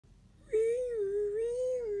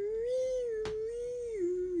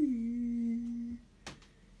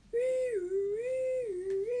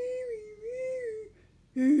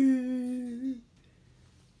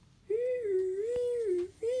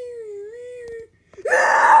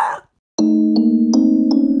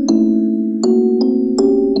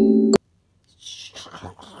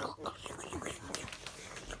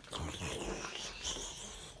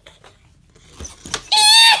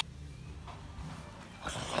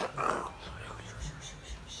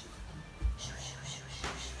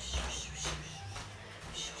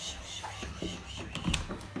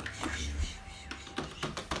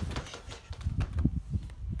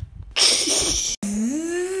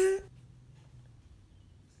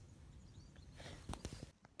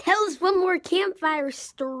us one more campfire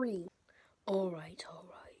story. All right.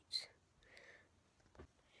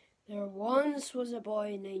 There once was a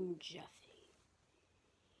boy named Jeffy.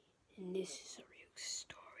 And this is a real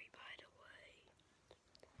story, by the way.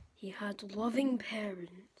 He had loving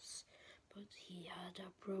parents, but he had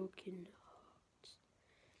a broken heart.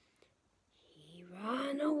 He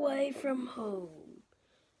ran away from home.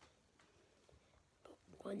 But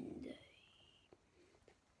one day,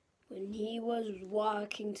 when he was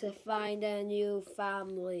walking to find a new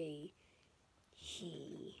family,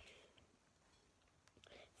 he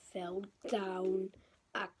fell down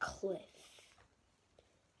a cliff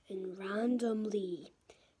and randomly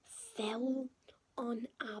fell on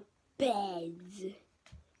a bed.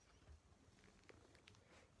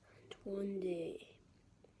 And one day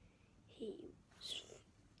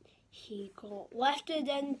he got lifted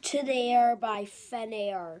into the air by thin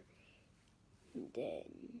air, and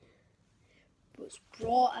then was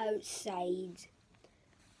brought outside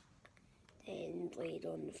and laid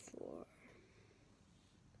on the floor.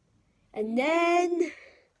 And then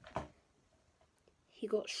he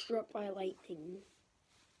got struck by lightning,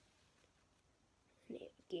 and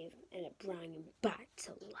it brought him back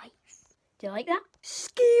to life. Do you like that?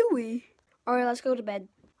 Scary. Alright, let's go to bed.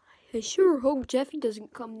 I sure hope Jeffy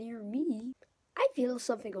doesn't come near me. I feel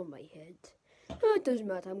something on my head. Oh, it doesn't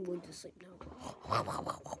matter, I'm going to sleep now.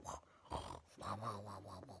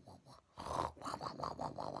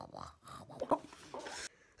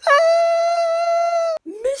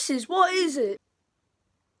 Mrs., what is it?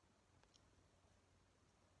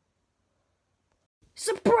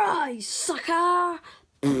 Surprise, sucker!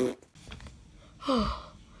 You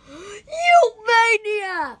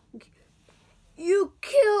maniac! You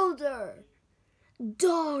killed her!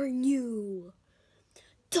 Darn you!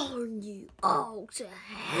 Darn you all to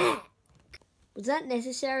heck! Was that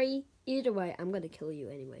necessary? Either way, I'm gonna kill you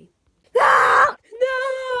anyway. Ah!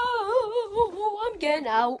 No! I'm getting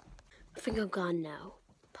out. I think I'm gone now.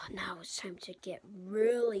 But now it's time to get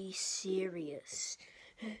really serious.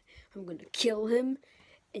 I'm gonna kill him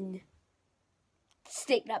and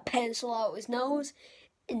stick that pencil out his nose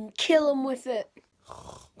and kill him with it.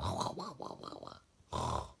 I found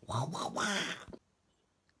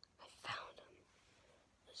him.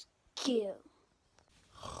 Let's kill him.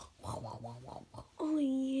 Oh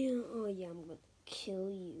yeah, I'm gonna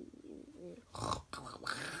kill you.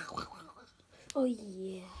 Oh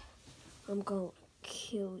yeah, I'm gonna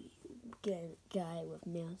kill you, guy with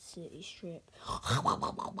Mount City Strip.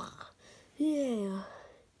 Yeah.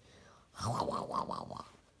 Hey,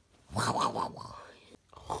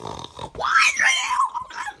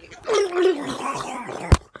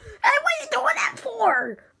 what are you doing that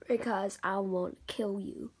for? Because I want to kill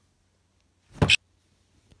you.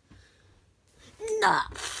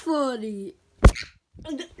 Not funny.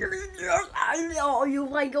 Oh, you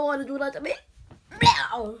like going to do that to me?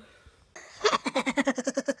 No.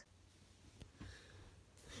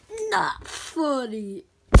 Not funny.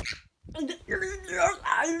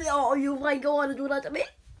 Oh, you like going to do that to me?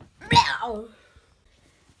 No.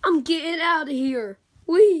 I'm getting out of here.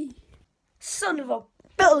 Wee. Son of a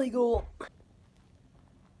belly goat.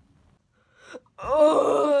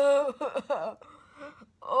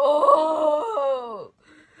 Oh,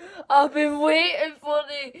 I've been waiting for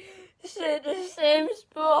the same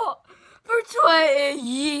spot for 20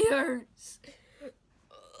 years.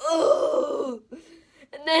 Oh,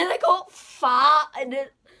 and then I got fat and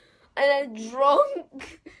then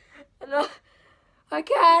drunk, and I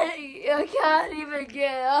can't even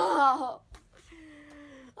get up.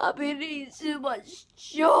 I've been eating too much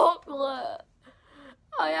chocolate.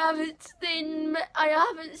 I haven't seen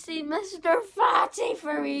Mr. Fatty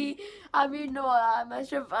for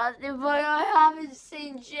Mr. Fatty, but I haven't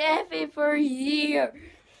seen Jeffy for a year.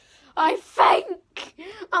 I think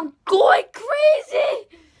I'm going crazy.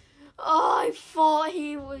 Oh, I thought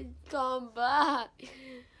he would come back.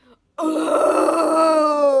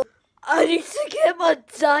 Oh, I need to get my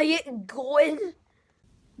diet going.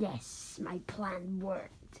 Yes, my plan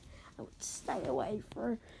worked. I would stay away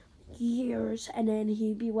for years, and then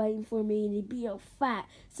he'd be waiting for me, and he'd be all fat,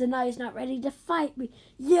 so now he's not ready to fight me.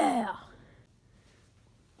 Yeah.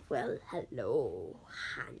 Well, hello,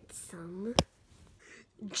 handsome.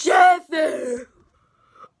 Jeffy!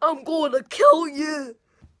 I'm gonna kill you!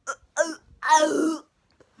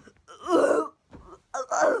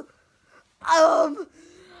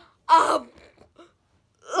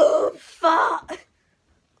 I'm fat!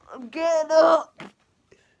 I'm getting up!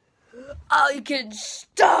 I can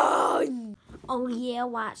stand! Oh yeah,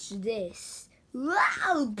 watch this.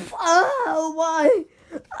 Wow! Oh my!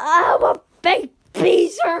 I'm a big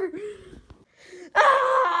piecer!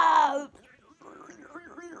 Ah!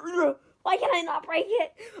 Why can I not break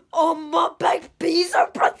it? Oh, my big beezer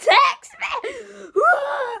protects me.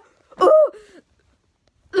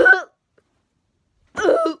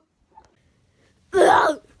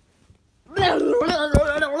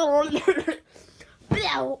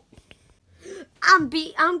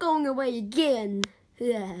 I'm going away again.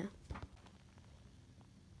 Yeah.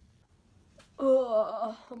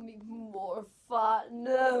 I'm even more fat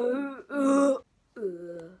now. Well,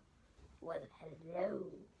 hello.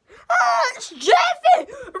 Ah, it's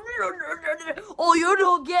Jeffy! Oh, you're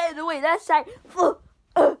not getting away. That's right.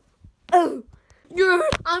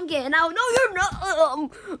 I'm getting out. No, you're not.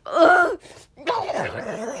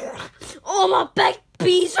 Oh, my big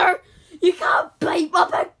beezer. You can't bite my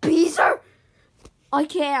big beezer. I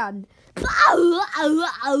can.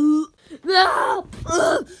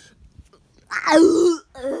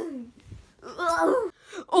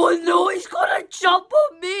 Oh no, he's gonna jump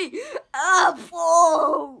on me!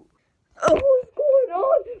 Oh, what's going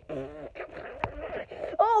on?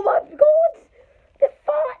 Oh my god! The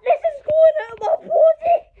fatness is going out of my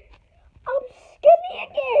body! I'm skinny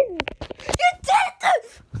again! You're dead!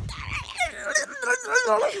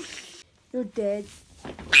 You're dead!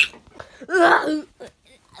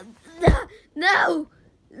 No!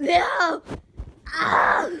 No!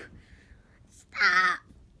 Oh. Stop!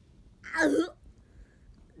 Oh.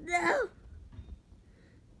 No!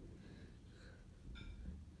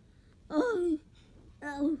 Oh!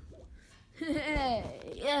 Oh!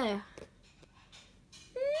 Yeah!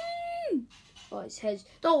 Oh, his head's...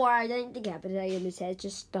 Don't worry, I didn't decapitate him. His head's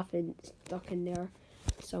just stuck in there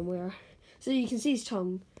somewhere. So you can see his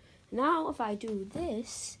tongue. Now, if I do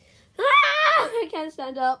this... I can't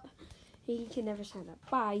stand up. He can never stand up.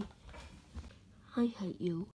 Bye. I hate you.